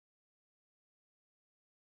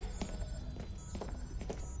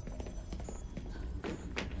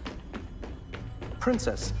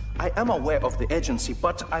Princess, I am aware of the urgency,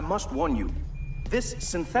 but I must warn you. This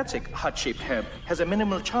synthetic heart-shaped herb has a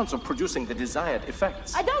minimal chance of producing the desired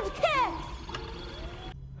effects. I don't care!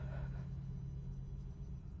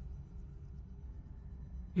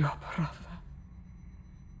 Your brother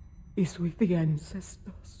is with the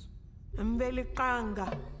ancestors.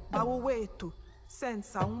 Mbelikanga, bawu wetu,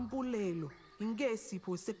 sensa umbulelo,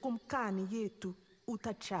 ingesipho sekumkani yetu,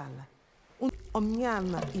 utachala.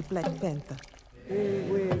 Omnyama I Black Panther.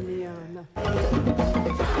 Ewe miana.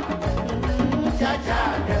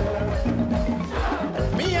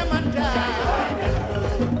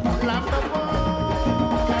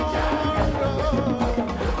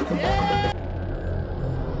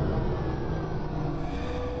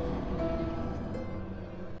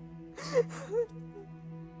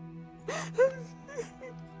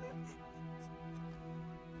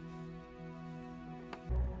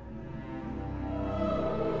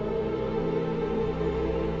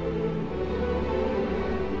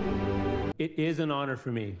 It is an honor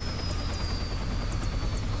for me.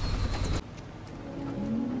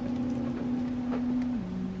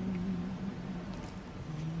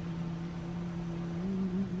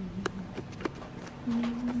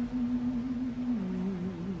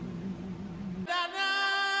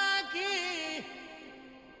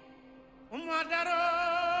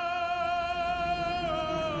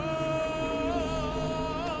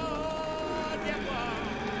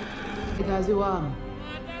 Gaziwam,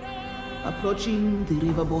 approaching the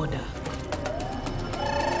river border.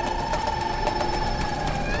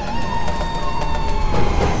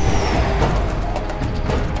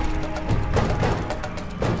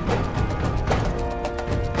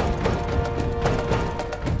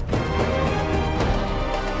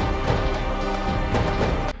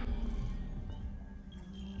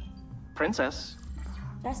 Princess?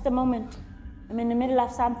 Just a moment. I'm in the middle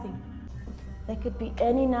of something. There could be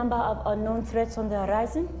any number of unknown threats on the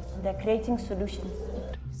horizon, and they're creating solutions.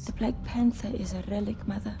 The Black Panther is a relic,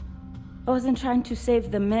 Mother. I wasn't trying to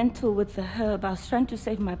save the mantle with the herb. I was trying to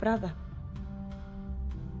save my brother.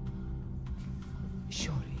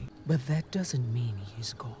 Surely, but that doesn't mean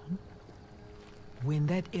he's gone. When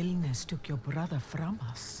that illness took your brother from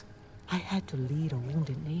us, I had to lead a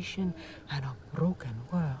wounded nation and a broken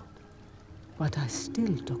world. But I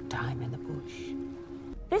still took time in the bush.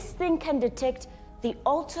 This thing can detect the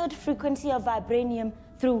altered frequency of vibranium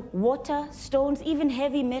through water, stones, even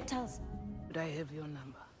heavy metals. Could I have your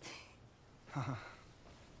number?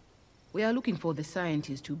 We are looking for the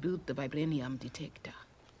scientists who built the vibranium detector.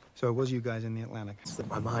 So it was you guys in the Atlantic? Slipped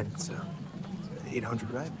my mind. It's 800,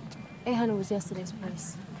 right? 800 was yesterday's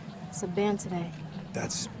price. It's a band today.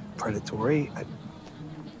 That's predatory.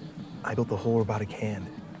 I built the whole robotic hand.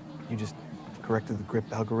 You just corrected the grip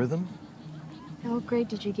algorithm? And what grade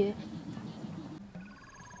did you get?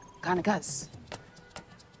 Kanakas.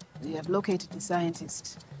 We have located the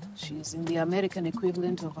scientist. She's in the American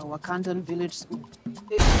equivalent of a Wakandan village school.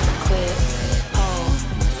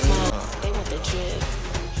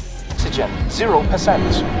 Oxygen,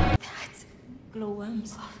 0%. That's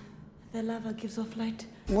glowworms. The lava gives off light.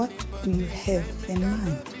 What do you have in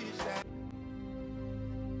mind?